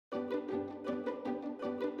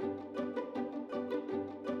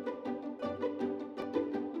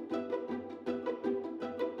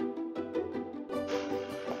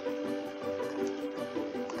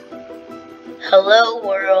Hello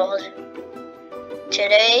world!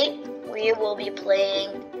 Today we will be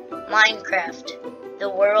playing Minecraft, the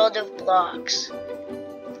world of blocks.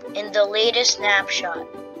 In the latest snapshot,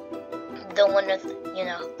 the one with,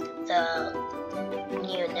 the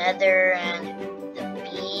new nether and the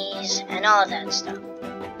bees and all that stuff.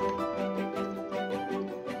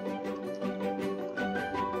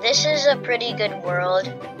 This is a pretty good world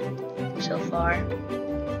so far.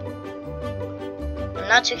 I'm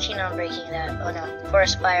not too keen on breaking that. Oh no,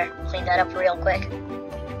 forest fire. Clean that up real quick.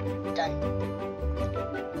 Done.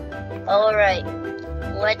 Alright,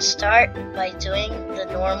 let's start by doing the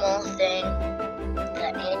normal thing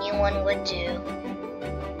that anyone would do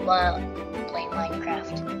while playing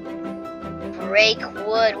Minecraft. Break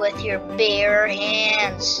wood with your bare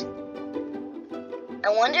hands. I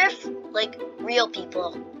wonder if, real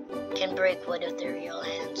people can break wood with their real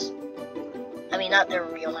hands. I mean, not their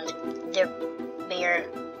real hands, their bare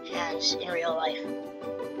hands in real life.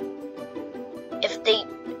 If they,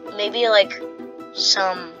 maybe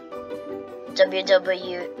some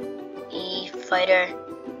WWE fighter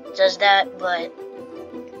does that, but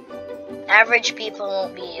average people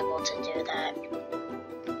won't be able to do that.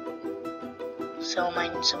 So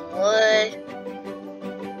mine some wood.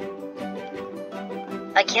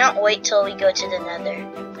 I can't wait till we go to the nether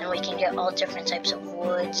and we can get all different types of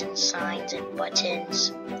woods and signs and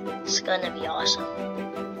buttons. It's gonna be awesome.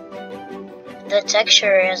 The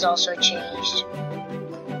texture has also changed.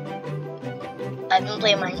 I've been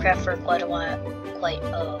playing Minecraft for quite a while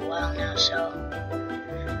now, so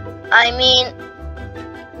I mean,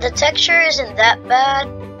 the texture isn't that bad,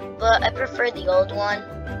 but I prefer the old one.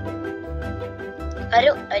 I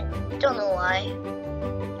don't know why.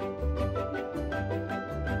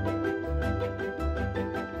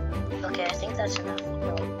 Okay, I think that's enough.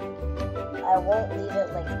 No, I won't leave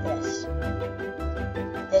it like this.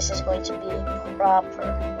 This is going to be proper,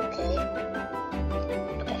 okay?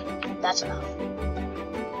 Okay, that's enough.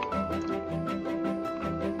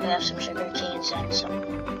 We have some sugar canes and some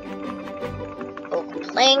oak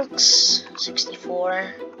planks.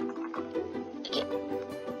 64. Okay.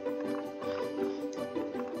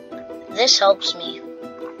 This helps me.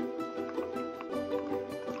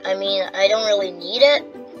 I mean, I don't really need it,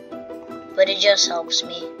 but it just helps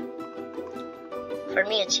me. For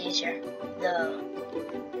me, it's easier.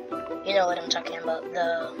 You know what I'm talking about,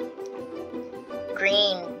 the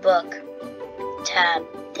green book tab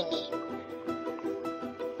thingy.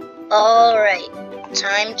 Alright,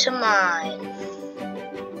 time to mine.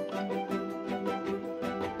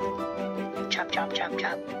 Chop, chop, chop,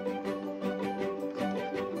 chop.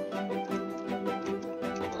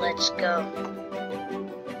 Let's go.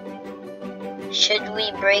 Should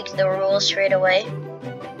we break the rules straight away?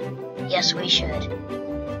 Yes, we should.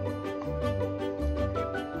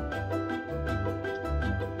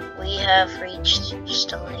 We have reached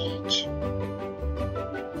Stone Age.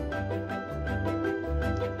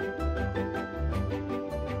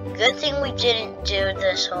 Good thing we didn't do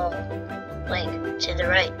this whole, to the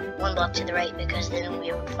right, one block to the right, because then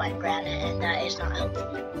we would find granite, and that is not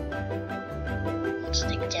helpful. Let's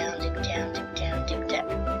dig down, dig down, dig down, dig down.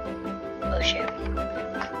 Oh shit.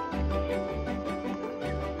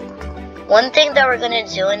 One thing that we're gonna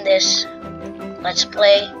do in this Let's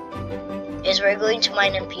Play is we're going to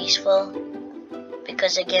mine in peaceful,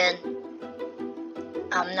 because again,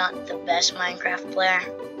 I'm not the best Minecraft player,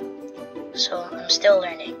 so I'm still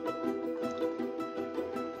learning.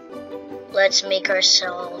 Let's make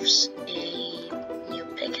ourselves a new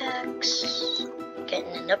pickaxe,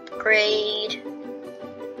 getting an upgrade.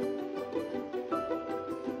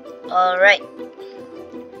 Alright,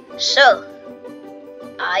 so,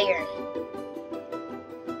 iron.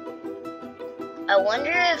 I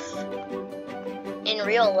wonder if in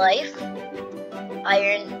real life,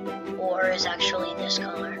 iron ore is actually this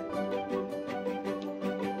color.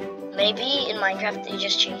 Maybe in Minecraft they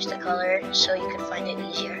just changed the color so you could find it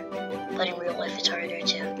easier, but in real life it's harder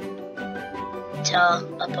to tell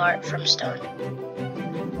apart from stone.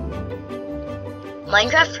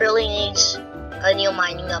 Minecraft really needs a new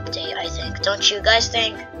mining update, I think. Don't you guys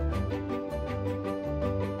think?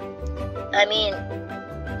 I mean,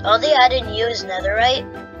 all they added new is netherite.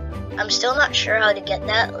 I'm still not sure how to get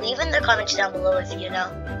that. Leave in the comments down below if you know,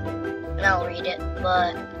 and I'll read it.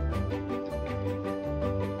 But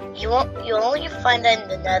you'll only find that in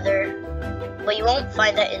the nether, but you won't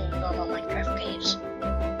find that in normal Minecraft caves.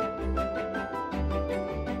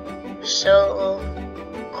 So,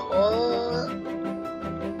 coal,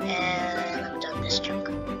 and I'm done this junk.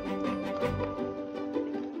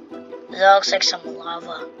 That looks like some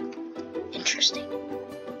lava. Interesting.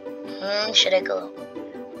 Should I go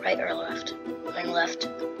right or left? iron left.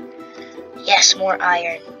 Yes, more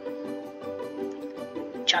iron.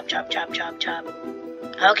 Chop, chop, chop, chop, chop.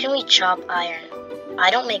 How can we chop iron? I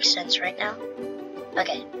don't make sense right now.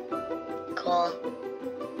 Okay, cool.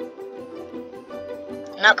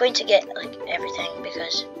 I'm not going to get like everything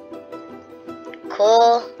because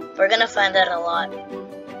cool. We're gonna find that a lot.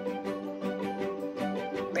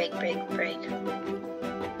 Break, break, break.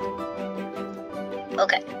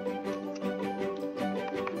 Okay.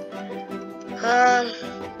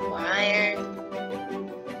 More iron.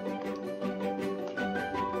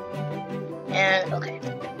 And okay.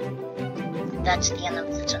 That's the end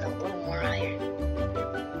of the tunnel. Ooh, more iron.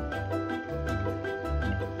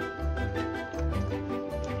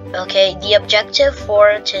 Okay, the objective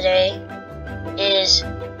for today is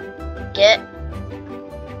get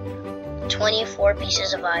 24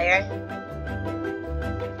 pieces of iron.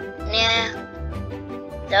 Nah,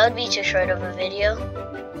 that would be too short of a video.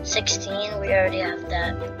 16, we already have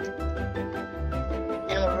that.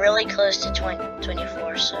 And we're really close to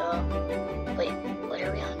 24, so... Wait, what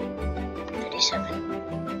are we on?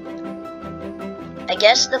 37. I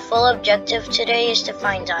guess the full objective today is to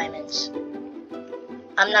find diamonds.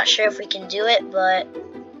 I'm not sure if we can do it, but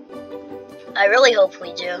I really hope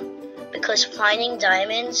we do. Because finding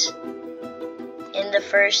diamonds in the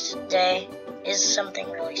first day is something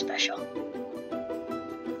really special.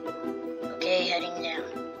 Okay, heading down.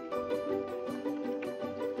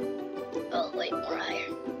 Oh, wait, more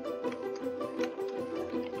iron.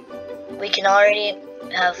 We can already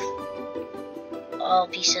have all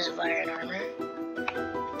pieces of iron armor.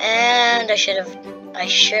 And I should have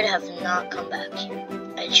not come back here.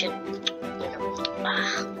 I should,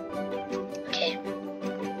 Okay.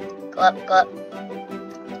 Go up, go up.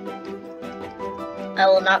 I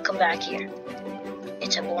will not come back here.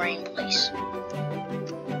 It's a boring place.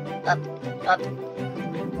 Up, up.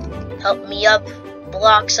 Help me up.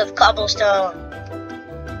 Blocks of cobblestone.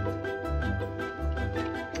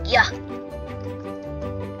 Yeah.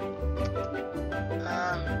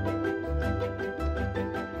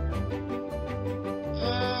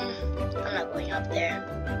 I'm not going up there.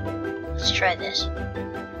 Let's try this.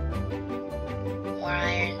 More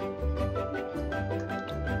iron.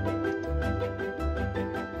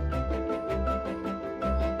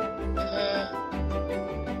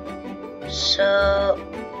 So,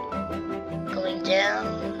 going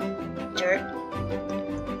down, dirt.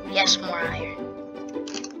 Yes, more iron.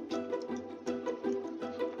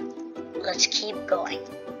 Let's keep going.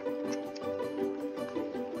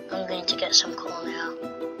 I'm going to get some coal now.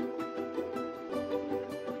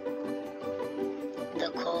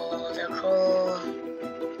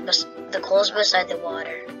 The coal's beside the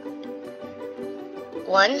water.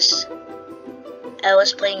 Once, I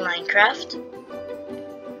was playing Minecraft,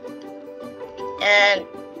 and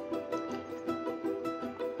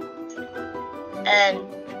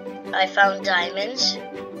I found diamonds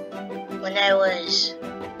when I was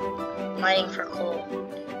mining for coal.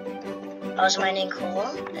 I was mining coal,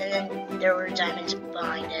 and then there were diamonds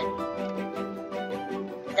behind it.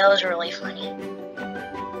 That was really funny.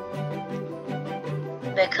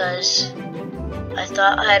 Because I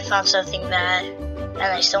thought I had found something bad, and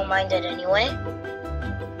I still mined it anyway.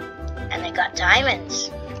 And I got diamonds.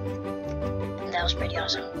 And that was pretty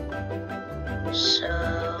awesome. So...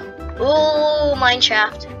 Ooh,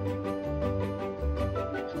 Mineshaft.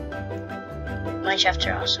 Mineshafts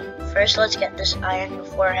are awesome. First, let's get this iron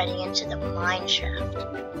before heading into the mineshaft.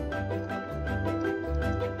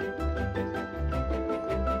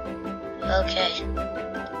 Okay.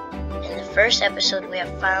 In the first episode, we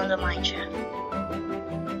have found a mineshaft.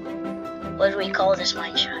 What do we call this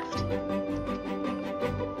mineshaft?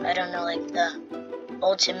 I don't know, like the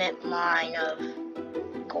ultimate mine of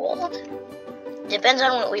gold? Depends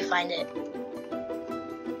on what we find it.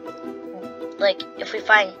 Like, if we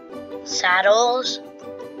find saddles,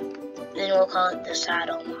 then we'll call it the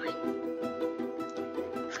saddle mine.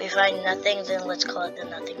 If we find nothing, then let's call it the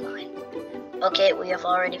nothing mine. Okay, we have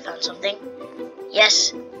already found something.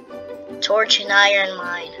 Yes, torch and iron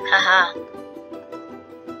mine. Haha.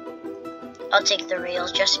 I'll take the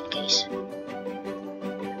rails just in case.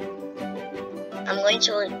 I'm going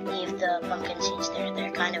to leave the pumpkin seeds there.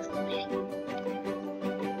 They're kind of annoying.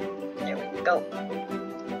 There we go.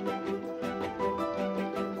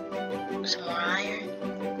 Some more iron.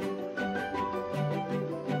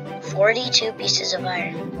 42 pieces of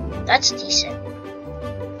iron. That's decent.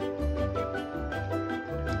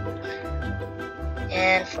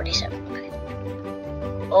 And 47. Okay.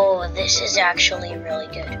 Oh, this is actually really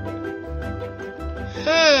good.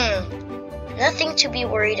 Nothing to be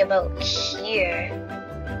worried about here.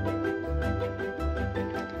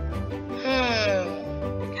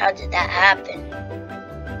 How did that happen?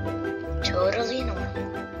 Totally normal.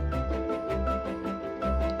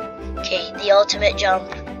 Okay, the ultimate jump.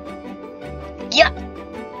 Yeah!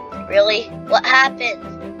 Really? What happened?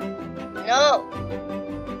 No!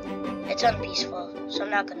 It's unpeaceful, so I'm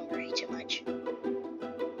not gonna worry too much. I'm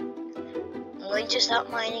going to stop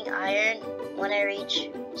mining iron when I reach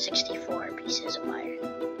 64 pieces of iron.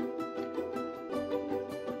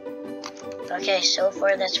 Okay, so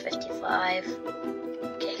far that's 55.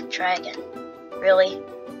 Okay, try again. Really?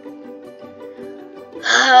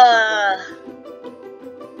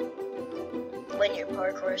 When your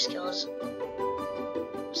parkour skills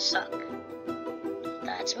suck.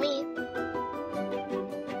 That's me.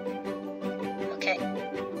 Okay.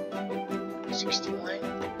 61.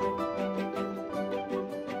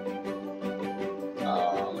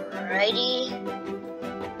 Alrighty.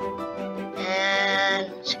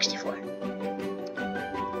 And 64.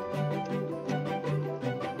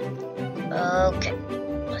 Okay.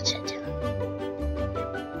 Let's head down.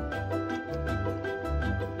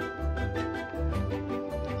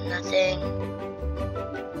 Nothing.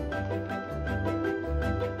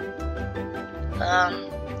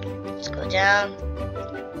 Let's go down.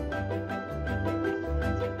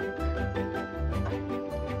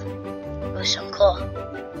 Oh, some coal.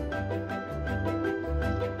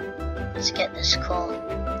 Let's get this coal.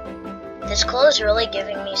 This coal is really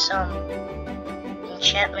giving me some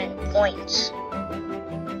enchantment points.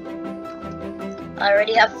 I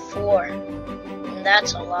already have 4, and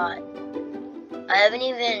that's a lot. I haven't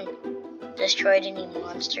even destroyed any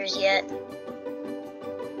monsters yet.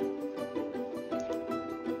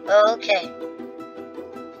 Okay.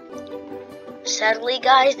 Sadly,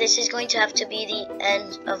 guys, this is going to have to be the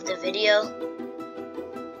end of the video.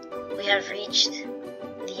 We have reached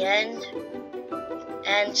the end.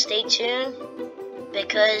 And stay tuned,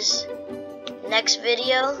 because next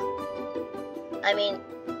video,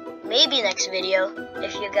 maybe next video,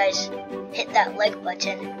 if you guys hit that like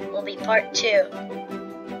button, will be part 2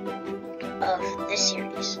 of this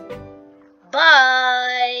series.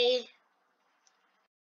 Bye!